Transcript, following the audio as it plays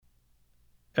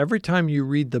Every time you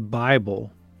read the Bible,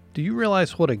 do you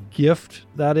realize what a gift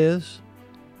that is?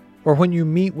 Or when you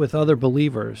meet with other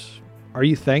believers, are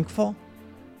you thankful?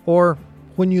 Or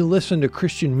when you listen to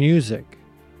Christian music?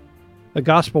 A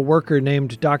gospel worker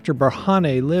named Dr.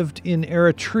 Berhane lived in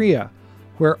Eritrea,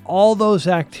 where all those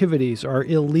activities are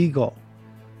illegal.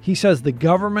 He says the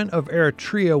government of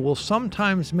Eritrea will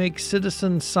sometimes make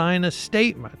citizens sign a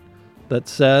statement that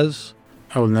says,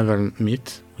 I will never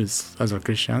meet with other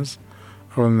Christians.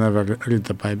 I will never read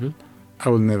the Bible. I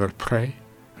will never pray.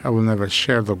 I will never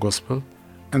share the gospel.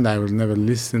 And I will never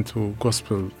listen to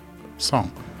gospel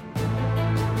song.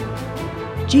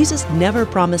 Jesus never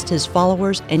promised his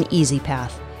followers an easy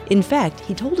path. In fact,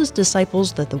 he told his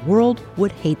disciples that the world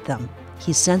would hate them.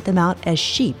 He sent them out as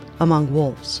sheep among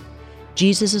wolves.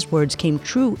 Jesus' words came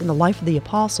true in the life of the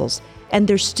apostles, and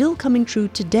they're still coming true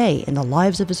today in the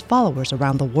lives of his followers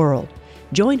around the world.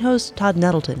 Join host Todd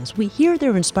Nettleton as we hear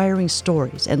their inspiring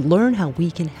stories and learn how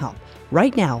we can help,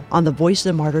 right now on the Voice of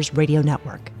the Martyrs Radio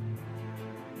Network.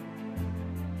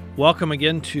 Welcome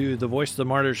again to the Voice of the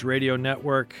Martyrs Radio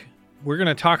Network. We're going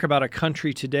to talk about a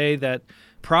country today that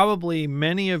probably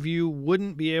many of you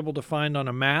wouldn't be able to find on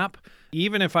a map,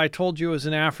 even if I told you it was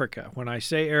in Africa. When I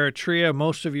say Eritrea,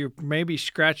 most of you maybe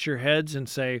scratch your heads and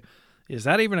say, is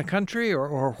that even a country,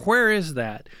 or where is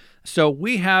that? So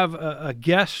we have a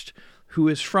guest who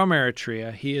is from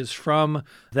Eritrea. He is from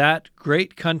that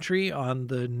great country on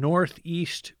the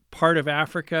northeast part of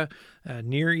Africa,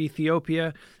 near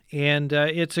Ethiopia. And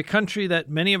it's a country that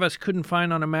many of us couldn't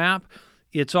find on a map.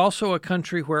 It's also a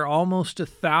country where almost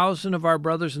 1,000 of our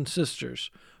brothers and sisters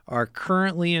are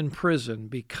currently in prison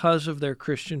because of their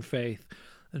Christian faith.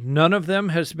 None of them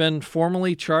has been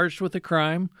formally charged with a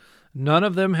crime. None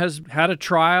of them has had a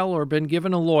trial or been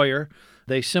given a lawyer.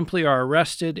 They simply are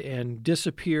arrested and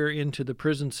disappear into the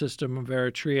prison system of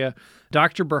Eritrea.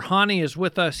 Dr. Berhane is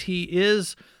with us. He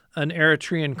is an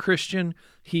Eritrean Christian.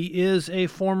 He is a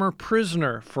former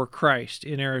prisoner for Christ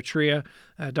in Eritrea.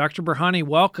 Dr. Berhane,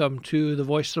 welcome to the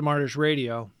Voice of the Martyrs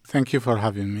Radio. Thank you for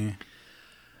having me.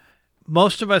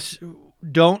 Most of us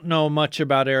don't know much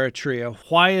about Eritrea.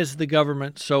 Why is the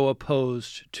government so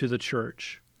opposed to the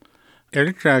church?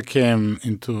 Eritrea came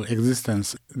into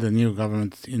existence, the new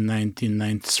government, in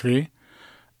 1993.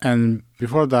 And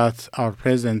before that, our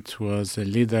president was a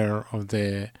leader of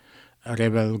the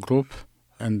rebel group,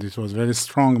 and it was very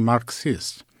strong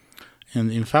Marxist.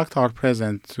 And in fact, our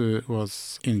president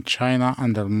was in China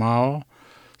under Mao,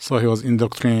 so he was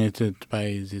indoctrinated by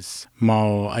these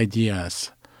Mao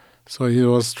ideas. So he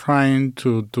was trying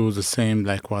to do the same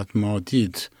like what Mao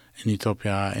did in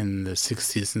Ethiopia in the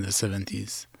 60s and the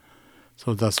 70s.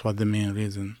 So that's what the main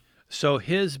reason. So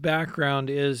his background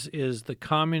is the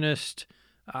communist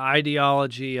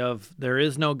ideology of there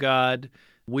is no God,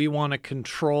 we want to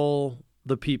control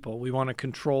the people, we want to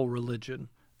control religion.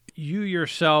 You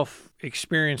yourself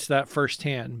experienced that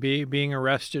firsthand, being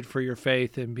arrested for your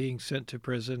faith and being sent to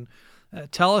prison.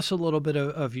 Tell us a little bit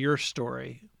of your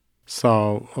story.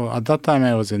 So at that time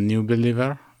I was a new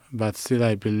believer, but still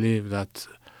I believe that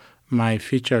my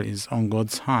future is on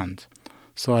God's hand.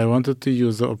 So I wanted to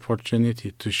use the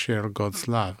opportunity to share God's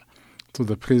love to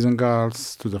the prison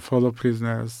guards, to the fellow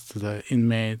prisoners, to the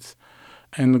inmates.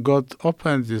 And God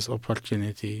opened this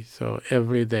opportunity. So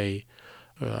every day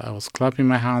I was clapping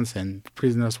my hands and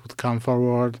prisoners would come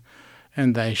forward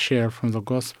and I share from the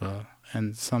gospel.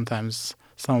 And sometimes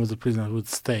some of the prisoners would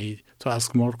stay to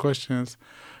ask more questions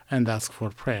and ask for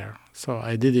prayer. So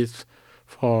I did it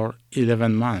for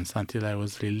 11 months until I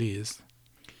was released.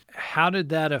 How did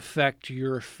that affect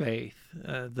your faith?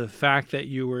 The fact that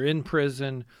you were in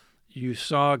prison, you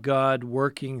saw God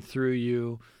working through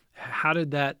you. How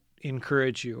did that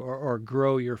encourage you or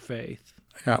grow your faith?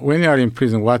 Yeah, when you are in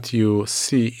prison, what you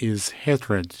see is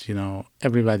hatred. You know,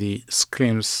 everybody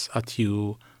screams at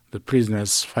you. The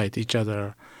prisoners fight each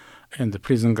other, and the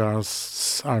prison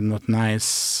guards are not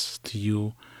nice to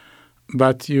you.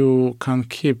 But you can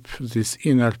keep this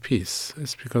inner peace.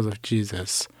 It's because of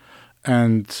Jesus.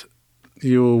 And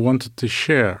you wanted to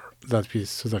share that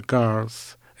peace to the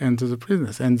guards and to the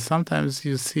prisoners. And sometimes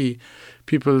you see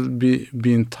people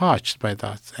being touched by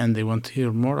that, and they want to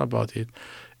hear more about it,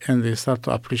 and they start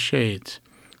to appreciate,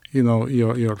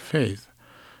 your faith.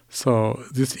 So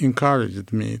this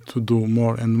encouraged me to do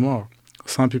more and more.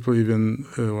 Some people even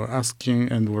were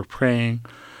asking and were praying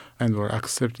and were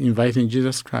inviting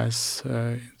Jesus Christ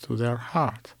to their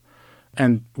heart.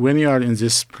 And when you are in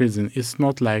this prison, it's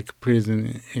not like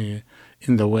prison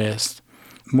in the West.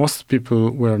 Most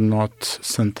people were not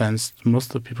sentenced.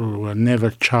 Most of the people were never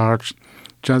charged.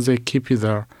 Just they keep you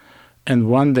there. And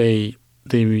one day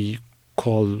they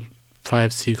call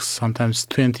 5, 6, sometimes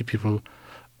 20 people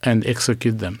and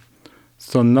execute them.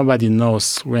 So nobody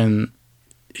knows when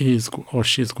he or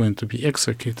she is going to be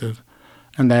executed.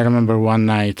 And I remember one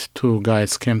night, 2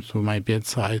 guys came to my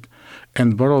bedside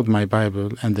and borrowed my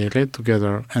Bible, and they read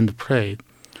together and prayed.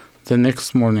 The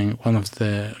next morning, one of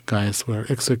the guys were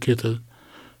executed.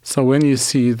 So when you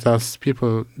see those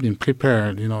people being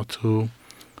prepared,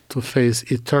 to face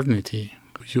eternity,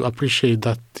 you appreciate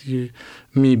that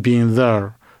me being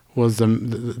there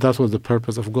that was the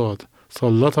purpose of God. So a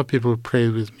lot of people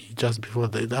prayed with me just before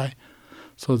they die.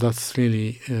 So that's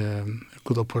really a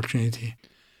good opportunity.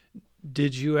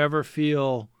 Did you ever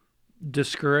feel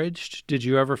discouraged? Did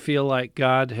you ever feel like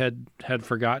God had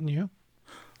forgotten you?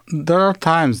 There are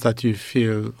times that you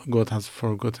feel God has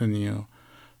forgotten you,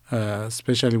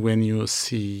 especially when you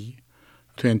see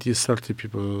 20, 30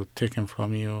 people taken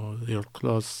from you, your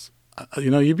clothes.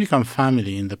 You become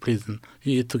family in the prison.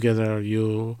 You eat together,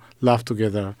 you laugh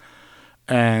together,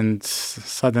 and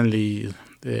suddenly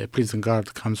the prison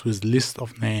guard comes with a list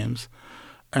of names,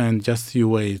 and just you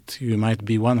wait. You might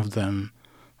be one of them,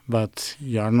 but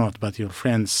you are not, but your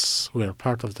friends were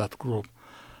part of that group.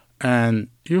 And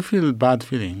you feel bad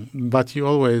feeling, but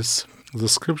the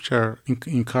scripture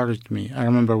encouraged me. I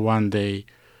remember one day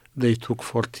they took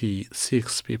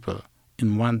 46 people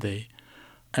in one day,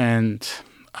 and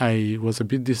I was a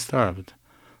bit disturbed.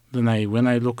 Then when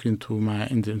I look into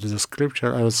the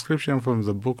scripture, I was scripturing from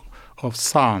the book of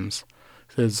Psalms.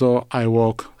 It says, "Though I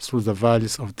walk through the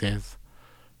valleys of death,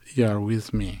 you are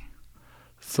with me."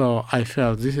 So I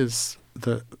felt this is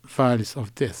the valleys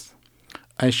of death.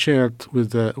 I shared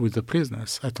with the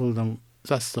prisoners. I told them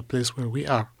that's the place where we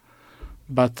are,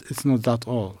 but it's not that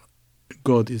all.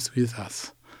 God is with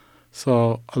us.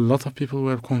 So a lot of people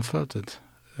were comforted,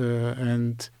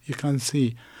 and you can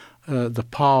see the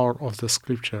power of the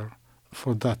scripture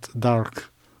for that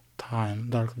dark time,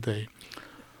 dark day.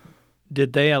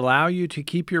 Did they allow you to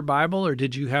keep your Bible, or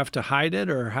did you have to hide it,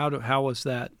 or how was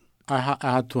that? I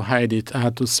had to hide it. I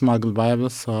had to smuggle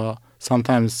Bibles. So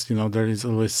sometimes, there is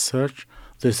always search.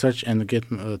 They search and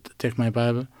take my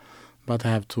Bible, but I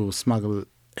have to smuggle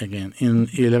again. In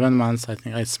 11 months, I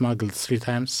think I smuggled 3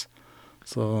 times.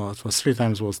 So it was 3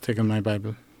 times was taken my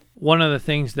Bible. One of the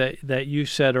things that you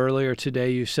said earlier today,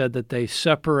 you said that they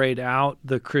separate out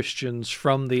the Christians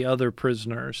from the other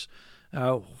prisoners.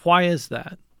 Why is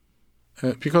that?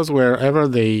 Because wherever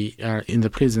they are in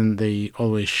the prison, they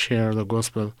always share the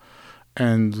gospel.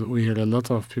 And we hear a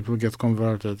lot of people get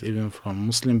converted, even from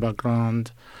Muslim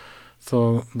background.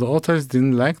 So the authors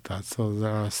didn't like that. So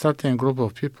there are a certain group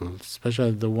of people,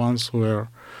 especially the ones who were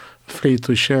free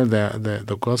to share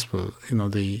the gospel.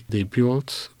 They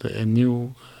built a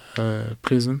new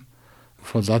prison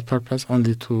for that purpose,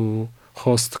 only to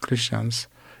host Christians.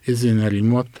 It's in a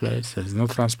remote place. There is no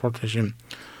transportation.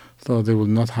 So they will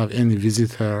not have any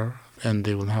visitor, and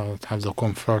they will have the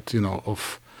comfort,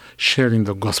 of sharing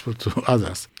the gospel to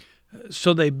others.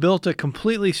 So they built a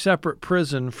completely separate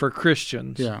prison for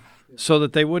Christians. Yeah. So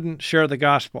that they wouldn't share the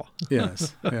gospel.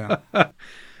 Yes, yeah.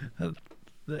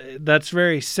 That's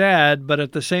very sad, but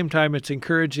at the same time, it's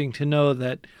encouraging to know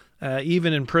that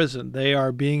even in prison, they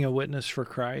are being a witness for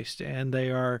Christ, and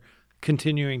they are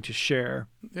continuing to share.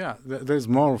 Yeah, there's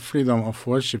more freedom of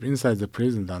worship inside the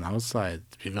prison than outside,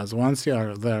 because once you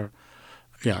are there,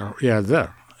 you are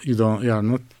there. You are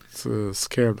not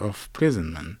scared of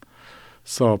prison,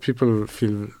 so people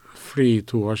feel free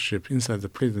to worship inside the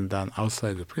prison than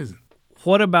outside the prison.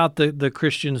 What about the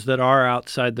Christians that are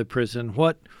outside the prison?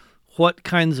 What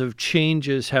kinds of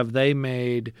changes have they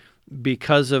made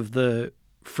because of the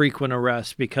frequent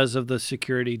arrests, because of the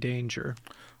security danger?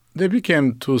 They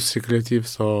became too secretive,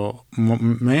 so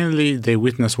mainly they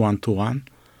witness one-to-one.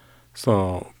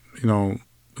 So,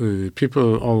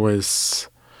 people always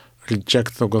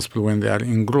reject the gospel when they are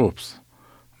in groups.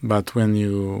 But when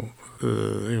you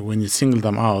single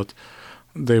them out,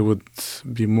 they would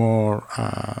be more,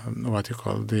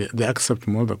 they accept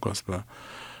more the gospel.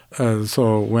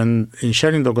 So when in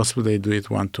sharing the gospel, they do it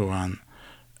one-to-one.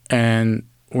 And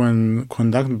when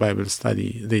conducting Bible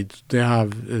study, they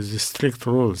have these strict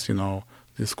rules,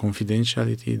 this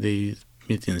confidentiality. They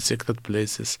meet in secret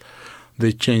places.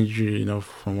 They change,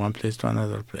 from one place to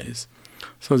another place.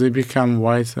 So they become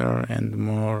wiser and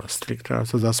more stricter.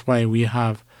 So that's why we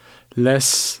have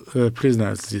less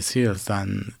prisoners this year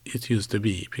than it used to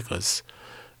be, because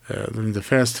during the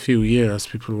first few years,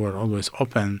 people were always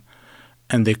open,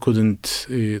 and they couldn't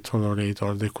tolerate,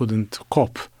 or they couldn't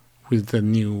cope with the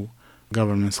new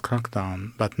government's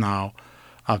crackdown. But now,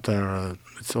 after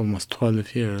it's almost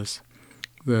 12 years,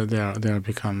 they are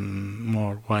become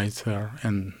more wiser,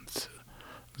 and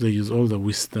they use all the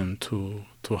wisdom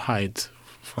to hide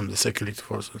from the security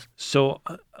forces. So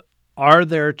are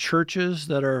there churches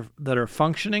that are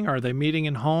functioning? Are they meeting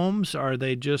in homes? Are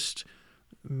they just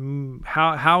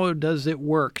how does it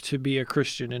work to be a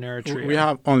Christian in Eritrea? We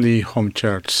have only home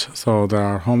church, so there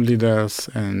are home leaders,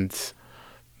 and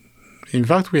in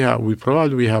fact we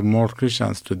probably have more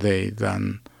Christians today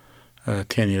than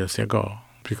 10 years ago,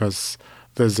 because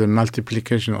there's a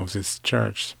multiplication of this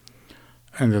church,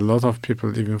 and a lot of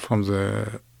people, even from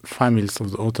the families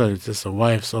of the authorities, the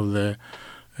wives of the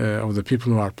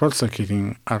people who are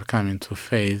persecuting, are coming to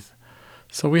faith.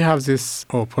 So we have these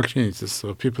opportunities,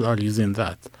 so people are using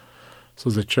that. So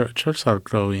the churches are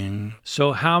growing.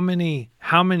 So how many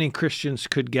Christians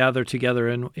could gather together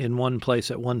in one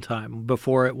place at one time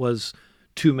before it was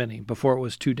too many, before it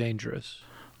was too dangerous?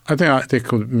 I think they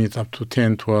could meet up to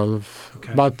 10, 12.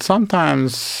 Okay. But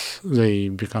sometimes they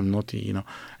become naughty,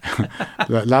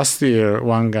 Last year,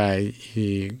 one guy,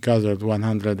 he gathered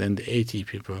 180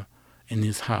 people in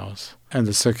his house, and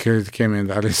the security came and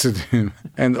arrested him.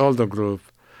 And all the group,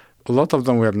 a lot of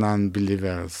them were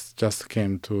non-believers, just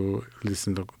came to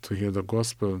listen to hear the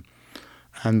gospel,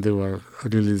 and they were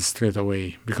released straight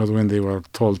away, because when they were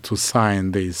told to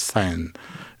sign, they signed.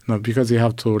 Because you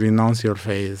have to renounce your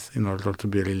faith in order to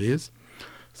be released.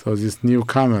 So these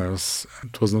newcomers,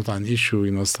 it was not an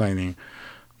issue, signing.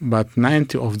 But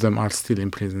 90 of them are still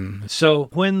in prison. So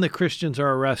when the Christians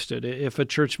are arrested, if a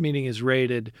church meeting is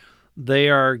raided, they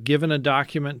are given a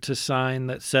document to sign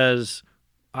that says,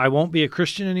 I won't be a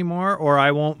Christian anymore, or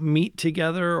I won't meet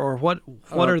together, or what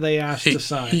are they asked to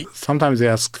sign? Sometimes they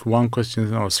ask one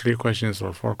question, or 3 questions,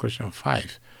 or 4 questions,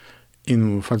 5.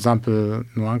 For example,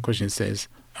 one question says,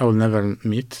 I will never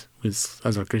meet with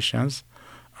other Christians.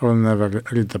 I will never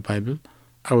read the Bible.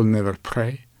 I will never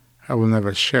pray. I will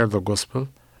never share the gospel.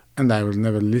 And I will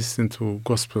never listen to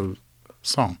gospel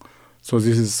song. So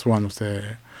this is one of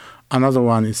the... Another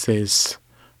one, it says,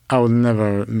 I will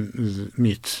never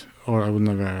meet, or I will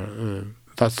never...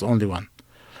 that's the only one.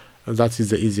 That is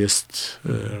the easiest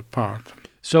part.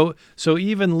 So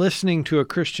even listening to a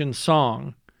Christian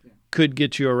song could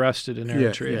get you arrested in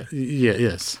Eritrea.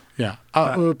 Yes.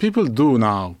 People do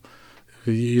now.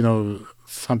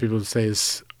 Some people say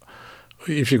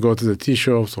if you go to the tea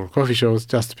shops or coffee shops,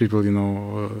 just people,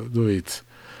 do it.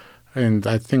 And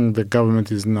I think the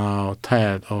government is now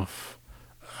tired of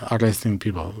arresting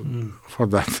people for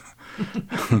that.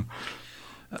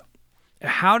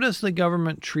 How does the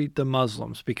government treat the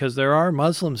Muslims? Because there are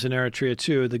Muslims in Eritrea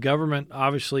too. The government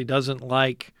obviously doesn't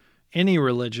like any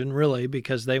religion, really,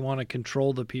 because they want to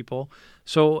control the people.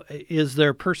 So is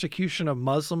there persecution of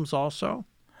Muslims also?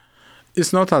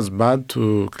 It's not as bad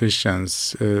to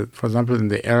Christians. For example, in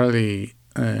the early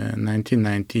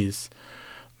 1990s,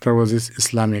 there was this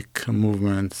Islamic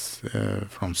movement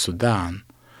from Sudan.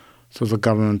 So the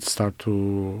government started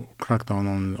to crack down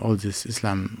on all these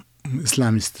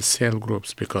Islamist cell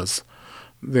groups because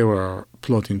they were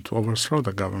plotting to overthrow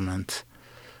the government.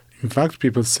 In fact,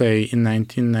 people say in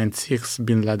 1996,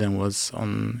 Bin Laden was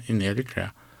in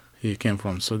Eritrea. He came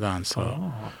from Sudan.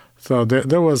 So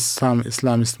there was some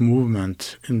Islamist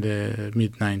movement in the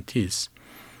mid-90s.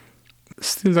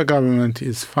 Still, the government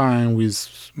is fine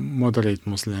with moderate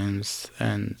Muslims,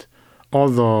 and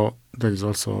although there is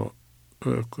also,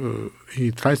 he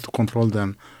tries to control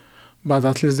them, but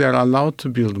at least they are allowed to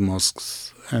build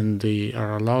mosques, and they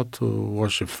are allowed to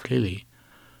worship freely.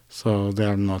 So they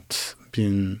are not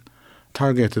being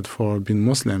targeted for being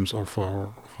Muslims or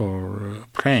for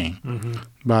praying,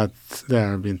 but they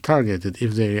are being targeted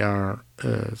if they are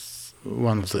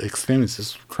one of the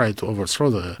extremists who try to overthrow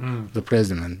the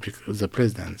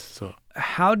president. So,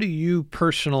 how do you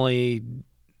personally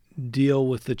deal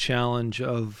with the challenge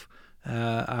of?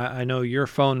 I know your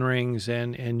phone rings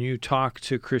and you talk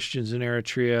to Christians in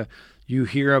Eritrea. You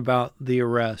hear about the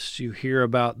arrests, you hear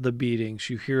about the beatings,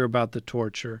 you hear about the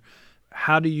torture.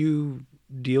 How do you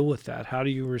deal with that? How do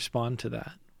you respond to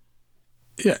that?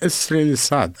 Yeah, it's really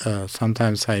sad.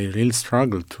 Sometimes I really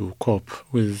struggle to cope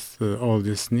with all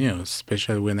this news,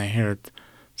 especially when I heard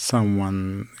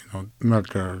someone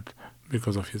murdered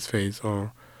because of his faith,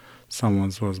 or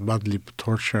someone was badly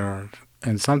tortured.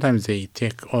 And sometimes they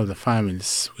take all the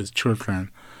families with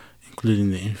children,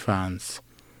 including the infants,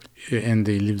 and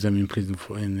they leave them in prison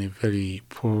in a very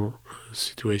poor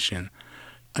situation.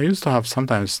 I used to have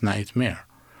sometimes nightmare.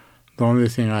 The only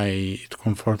thing it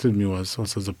comforted me was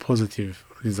also the positive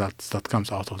results that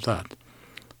comes out of that.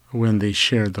 When they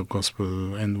share the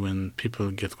gospel and when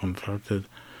people get converted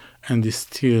and they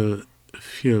still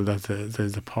feel that there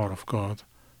is the power of God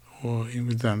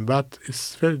with them. But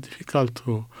it's very difficult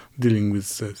to dealing with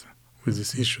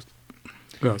these issues.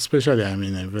 Well, especially I'm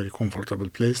in a very comfortable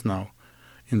place now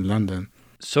in London.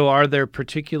 So are there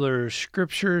particular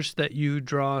scriptures that you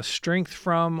draw strength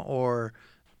from, or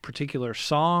particular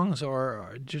songs,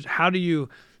 or just how do you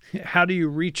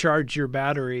recharge your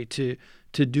battery to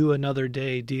do another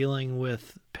day dealing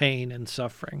with pain and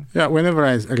suffering? Yeah, whenever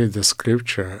I read the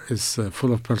scripture, it's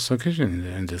full of persecution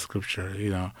in the scripture,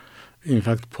 In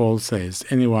fact, Paul says,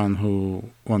 anyone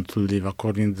who wants to live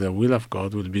according to the will of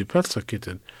God will be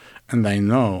persecuted. And I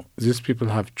know these people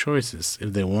have choices.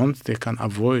 If they want, they can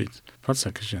avoid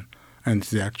persecution. And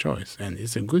it's their choice. And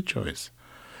it's a good choice.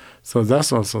 So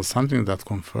that's also something that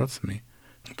comforts me.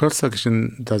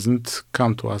 Persecution doesn't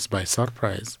come to us by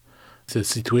surprise. It's a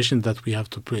situation that we have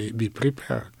to be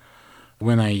prepared.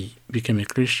 When I became a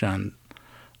Christian,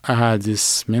 I had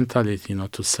this mentality,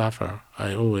 to suffer.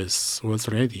 I always was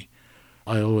ready.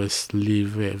 I always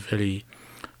live a very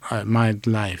mild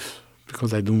life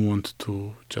because I don't want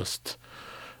to just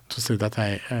to say that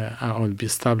I will be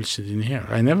established in here.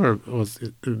 I never was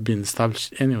been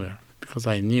established anywhere because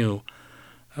I knew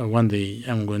one day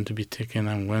I'm going to be taken,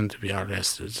 I'm going to be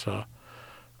arrested. So,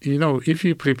 if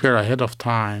you prepare ahead of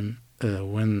time,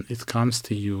 when it comes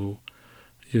to you,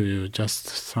 you just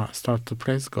start to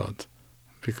praise God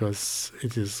because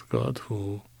it is God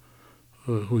who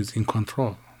is in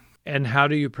control. And how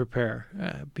do you prepare?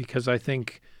 Because I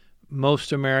think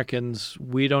most Americans,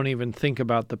 we don't even think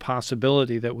about the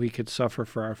possibility that we could suffer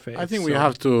for our faith. I think we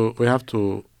have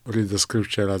to read the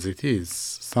scripture as it is.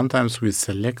 Sometimes we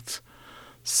select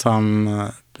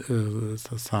some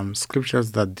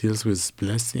scriptures that deals with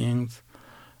blessings,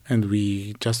 and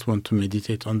we just want to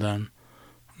meditate on them.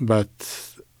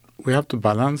 But we have to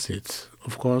balance it.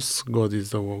 Of course, God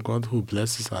is the God who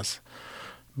blesses us.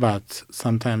 But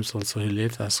sometimes also He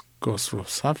lets us go through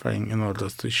suffering in order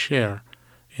to share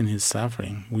in His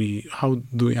suffering. How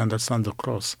do we understand the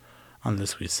cross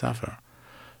unless we suffer?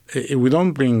 We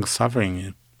don't bring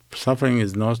suffering. Suffering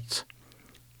is not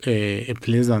a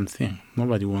pleasant thing.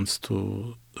 Nobody wants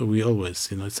to. We always,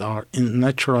 it's our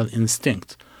natural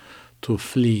instinct to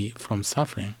flee from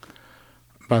suffering.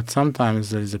 But sometimes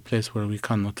there is a place where we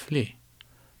cannot flee.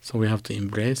 So we have to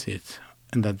embrace it.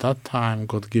 And at that time,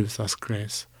 God gives us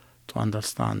grace to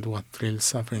understand what real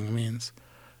suffering means.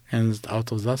 And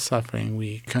out of that suffering,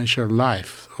 we can share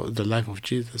life, the life of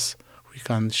Jesus. We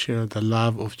can share the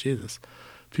love of Jesus.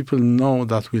 People know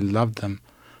that we love them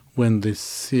when they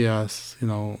see us,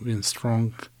 being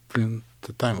strong during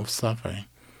the time of suffering.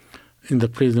 In the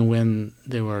prison, when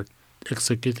they were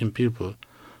executing people,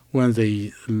 when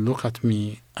they look at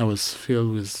me, I was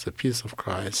filled with the peace of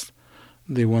Christ.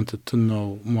 They wanted to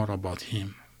know more about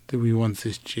Him. We want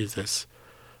this Jesus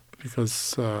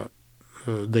because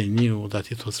they knew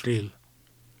that it was real.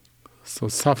 So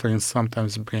suffering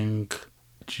sometimes brings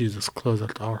Jesus closer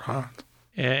to our heart.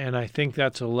 And I think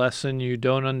that's a lesson you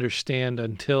don't understand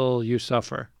until you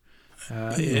suffer.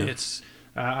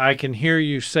 I can hear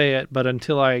you say it, but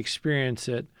until I experience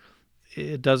it,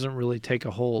 it doesn't really take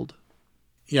a hold.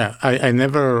 Yeah, I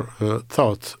never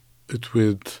thought it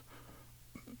would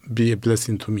be a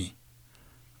blessing to me.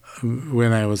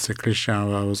 When I was a Christian,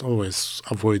 I was always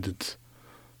avoided,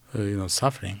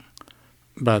 suffering.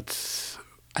 But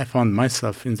I found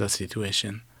myself in that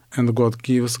situation, and God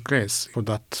gives grace for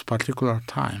that particular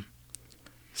time.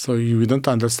 So we don't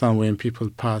understand when people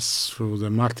pass through the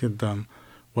martyrdom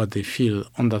what they feel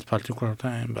on that particular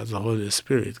time, but the Holy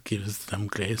Spirit gives them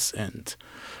grace, and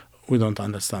we don't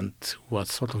understand what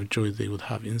sort of joy they would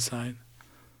have inside.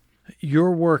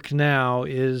 Your work now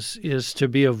is to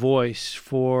be a voice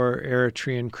for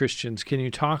Eritrean Christians. Can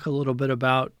you talk a little bit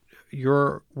about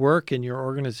your work and your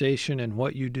organization and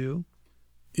what you do?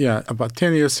 Yeah, about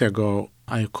 10 years ago,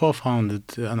 I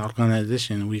co-founded an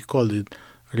organization. We called it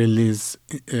Release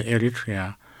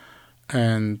Eritrea.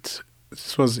 And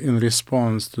this was in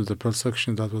response to the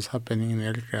persecution that was happening in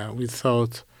Eritrea. We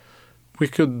thought we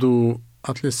could do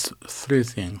at least three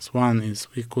things. One is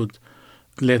we could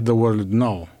let the world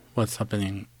know what's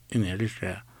happening in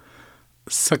Eritrea.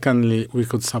 Secondly, we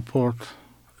could support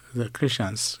the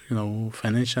Christians,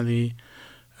 financially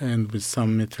and with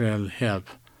some material help.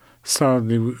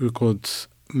 Thirdly, we could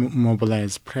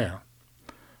mobilize prayer.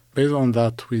 Based on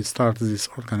that, we started this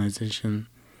organization,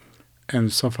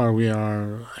 and so far we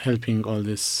are helping all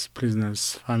these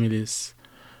prisoners' families.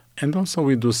 And also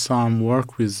we do some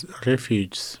work with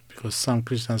refugees, because some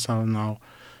Christians are now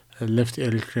left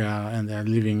Eritrea and they are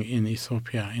living in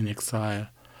Ethiopia in exile.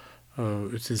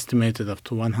 It's estimated up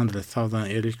to 100,000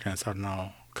 Eritreans are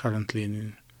now currently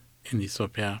in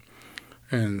Ethiopia,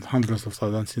 and hundreds of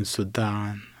thousands in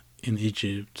Sudan, in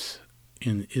Egypt,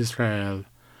 in Israel.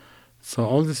 So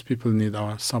all these people need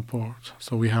our support.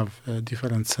 So we have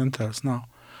different centers now.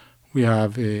 We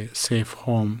have a safe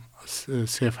home, a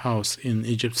safe house in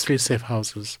Egypt, 3 safe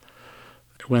houses.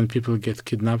 When people get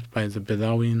kidnapped by the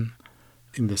Bedouin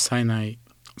in the Sinai,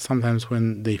 sometimes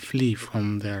when they flee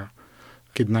from their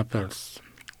kidnappers,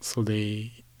 so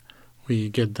we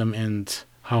get them and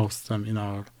house them in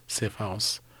our safe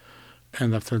house.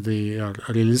 And after they are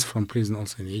released from prison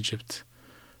also in Egypt,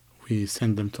 we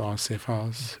send them to our safe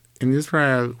house. In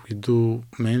Israel, we do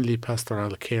mainly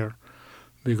pastoral care,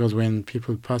 because when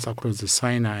people pass across the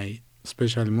Sinai,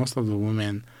 especially most of the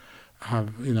women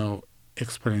have,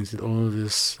 experienced all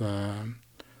this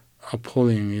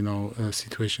appalling,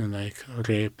 situation like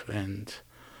rape and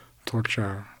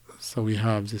torture. So we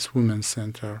have this women's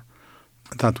center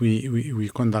that we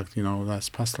conduct, that's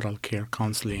pastoral care,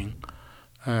 counseling,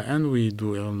 and we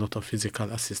do a lot of physical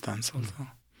assistance also.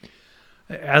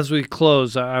 As we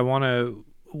close,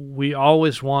 we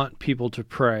always want people to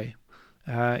pray.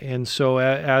 And so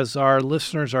as our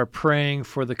listeners are praying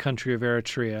for the country of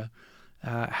Eritrea,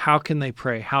 how can they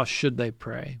pray? How should they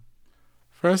pray?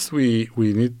 First, we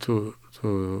need to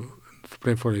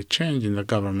pray for a change in the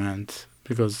government,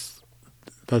 because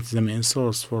that's the main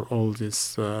source for all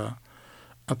these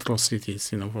atrocities,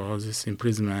 for all this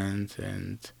imprisonment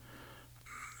and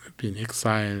being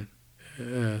exiled.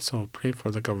 So pray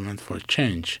for the government for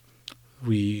change.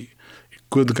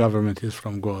 Good government is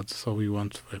from God, so we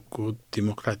want a good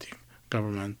democratic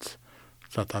government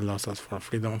that allows us for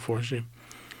freedom of worship.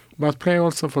 But pray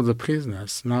also for the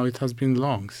prisoners. Now it has been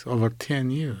long, over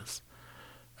 10 years.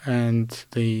 And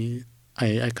I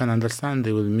can understand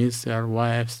they will miss their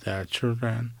wives, their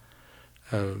children.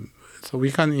 So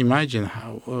we can imagine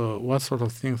what sort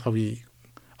of things have we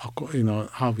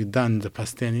done in the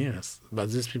past 10 years.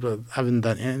 But these people haven't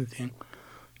done anything,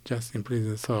 just in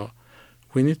prison. So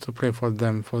we need to pray for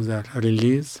them, for their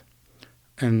release,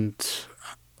 and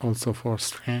also for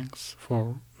strength,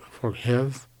 for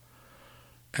health.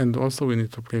 And also we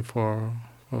need to pray for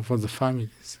the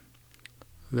families.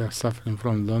 They are suffering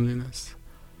from loneliness.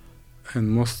 And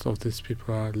most of these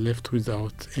people are left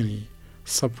without any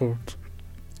support,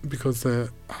 because the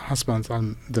husbands are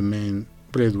the main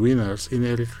breadwinners in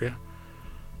Eritrea.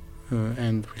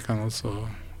 And we can also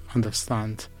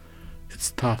understand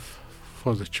it's tough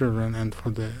for the children and for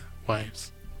the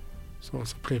wives. So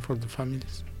also pray for the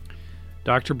families.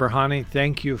 Dr. Berhane,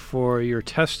 thank you for your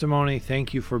testimony.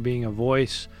 Thank you for being a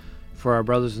voice for our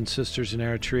brothers and sisters in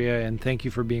Eritrea, and thank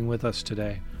you for being with us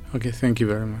today. Okay, thank you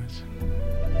very much.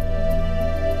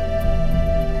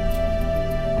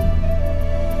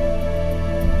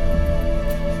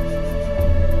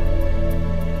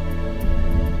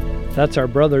 That's our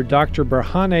brother, Dr.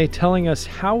 Berhane, telling us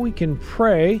how we can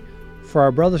pray for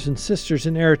our brothers and sisters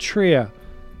in Eritrea.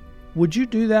 Would you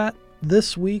do that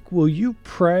this week? Will you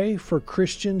pray for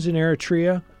Christians in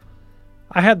Eritrea?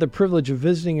 I had the privilege of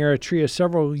visiting Eritrea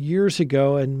several years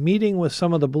ago and meeting with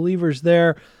some of the believers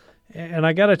there. And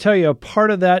I got to tell you, a part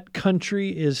of that country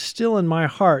is still in my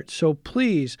heart. So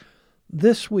please,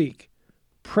 this week,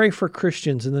 pray for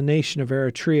Christians in the nation of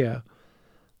Eritrea.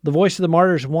 The Voice of the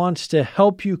Martyrs wants to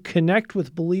help you connect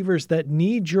with believers that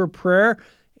need your prayer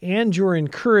and your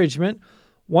encouragement.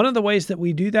 One of the ways that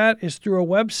we do that is through a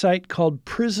website called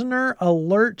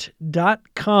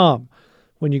prisoneralert.com.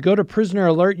 When you go to Prisoner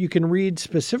Alert, you can read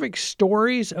specific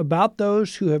stories about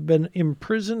those who have been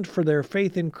imprisoned for their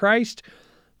faith in Christ.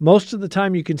 Most of the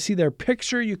time you can see their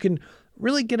picture. You can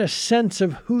really get a sense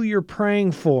of who you're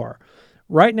praying for.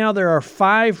 Right now there are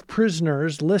 5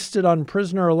 prisoners listed on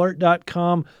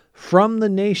prisoneralert.com from the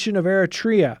nation of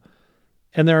Eritrea.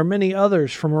 And there are many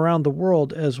others from around the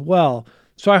world as well.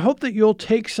 So I hope that you'll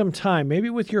take some time, maybe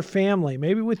with your family,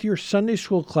 maybe with your Sunday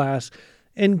school class,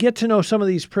 and get to know some of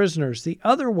these prisoners. The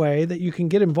other way that you can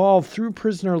get involved through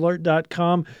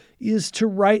prisoneralert.com is to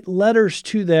write letters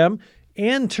to them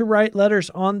and to write letters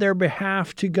on their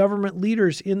behalf to government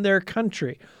leaders in their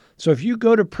country. So if you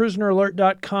go to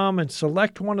prisoneralert.com and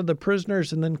select one of the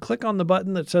prisoners and then click on the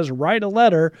button that says write a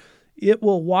letter, it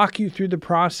will walk you through the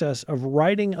process of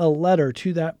writing a letter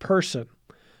to that person.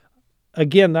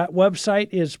 Again, that website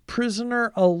is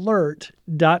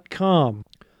prisoneralert.com.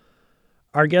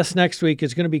 Our guest next week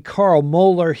is going to be Carl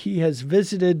Moeller. He has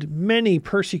visited many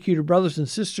persecuted brothers and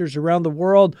sisters around the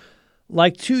world,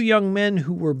 like 2 young men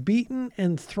who were beaten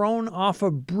and thrown off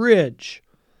a bridge.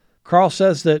 Carl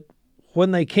says that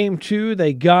when they came to,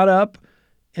 they got up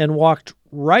and walked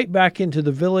right back into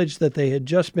the village that they had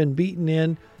just been beaten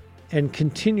in and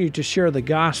continued to share the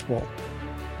gospel.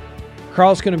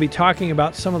 Carl's going to be talking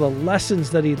about some of the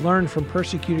lessons that he learned from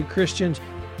persecuted Christians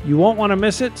You won't want to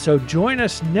miss it, so join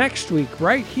us next week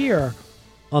right here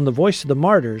on the Voice of the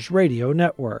Martyrs Radio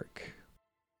Network.